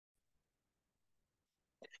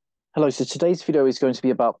Hello, so today's video is going to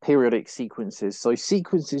be about periodic sequences. So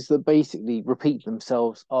sequences that basically repeat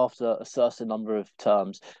themselves after a certain number of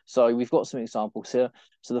terms. So we've got some examples here.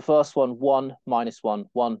 So the first one, 1 minus 1,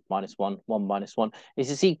 1 minus 1, 1 minus 1,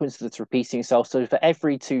 is a sequence that's repeating itself. So for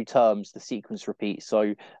every two terms, the sequence repeats.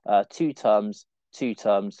 So two terms, two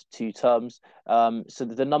terms, two terms. So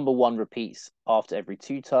the number one repeats after every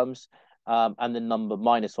two terms. And the number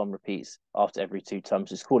minus one repeats after every two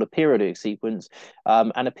terms. It's called a periodic sequence,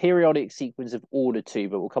 and a periodic sequence of order two,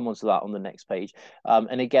 but we'll come on to that on the next page.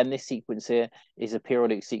 And again, this sequence here is a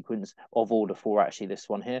periodic sequence of order four, actually, this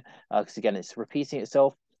one here, because again, it's repeating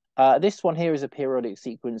itself. This one here is a periodic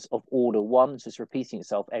sequence of order one, so it's repeating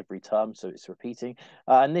itself every term, so it's repeating.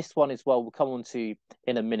 And this one as well, we'll come on to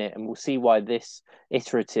in a minute, and we'll see why this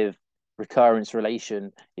iterative recurrence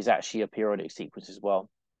relation is actually a periodic sequence as well.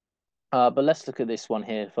 But let's look at this one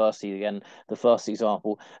here. Firstly, again, the first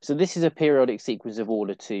example. So this is a periodic sequence of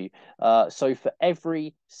order two. So for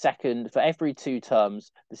every second, for every two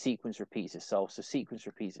terms, the sequence repeats itself. So sequence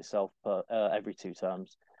repeats itself per every two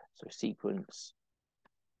terms. So sequence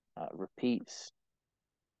repeats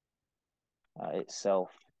itself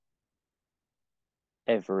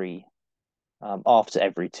every after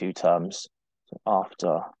every two terms. So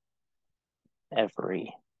after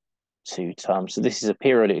every two terms. So this is a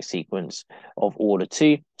periodic sequence of order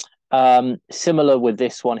two. Similar with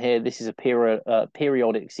this one here, this is a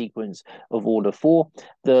periodic sequence of order four.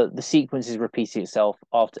 The sequence is repeating itself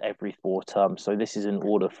after every four terms. So this is an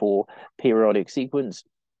order four periodic sequence.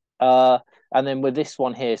 Uh, and then with this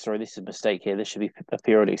one here, sorry, this is a mistake here. This should be a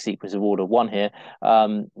periodic sequence of order one here.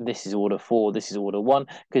 This is order four, this is order one,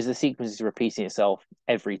 because the sequence is repeating itself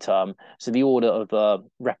every term. So the order of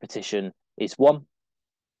repetition is one.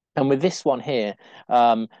 And with this one here,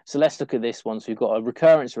 so let's look at this one. So we've got a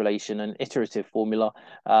recurrence relation, an iterative formula,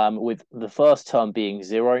 with the first term being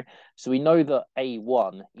zero. So we know that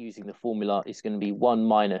A1 using the formula is going to be 1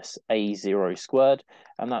 minus A0 squared,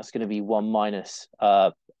 and that's going to be 1 minus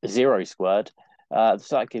 0 squared. So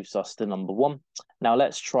that gives us the number one. Now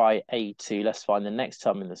let's try A2. Let's find the next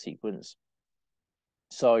term in the sequence.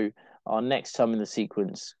 So our next term in the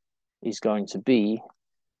sequence is going to be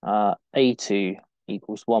A2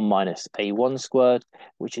 equals 1 minus A1 squared,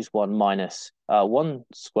 which is 1 minus 1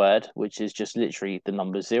 squared, which is just literally the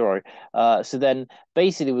number 0. So then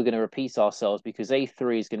basically we're going to repeat ourselves because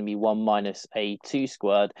A3 is going to be 1 minus A2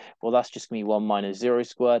 squared. Well, that's just going to be 1 minus 0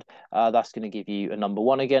 squared. That's going to give you a number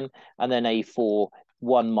 1 again. And then A4,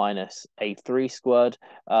 1 minus A3 squared.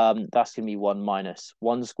 That's going to be 1 minus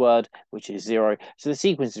 1 squared, which is 0. So the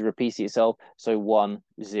sequence is repeating itself. So 1,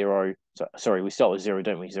 0. So, sorry, we start with 0,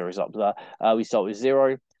 don't we? 0 is up there. We start with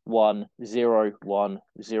 0, 1, 0, 1,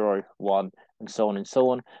 0, 1, and so on and so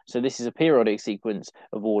on. So this is a periodic sequence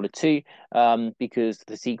of order 2, because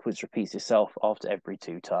the sequence repeats itself after every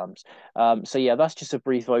two terms. So yeah, that's just a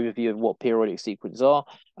brief overview of what periodic sequences are.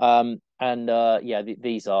 And yeah,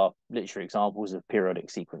 these are literary examples of periodic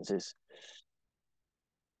sequences.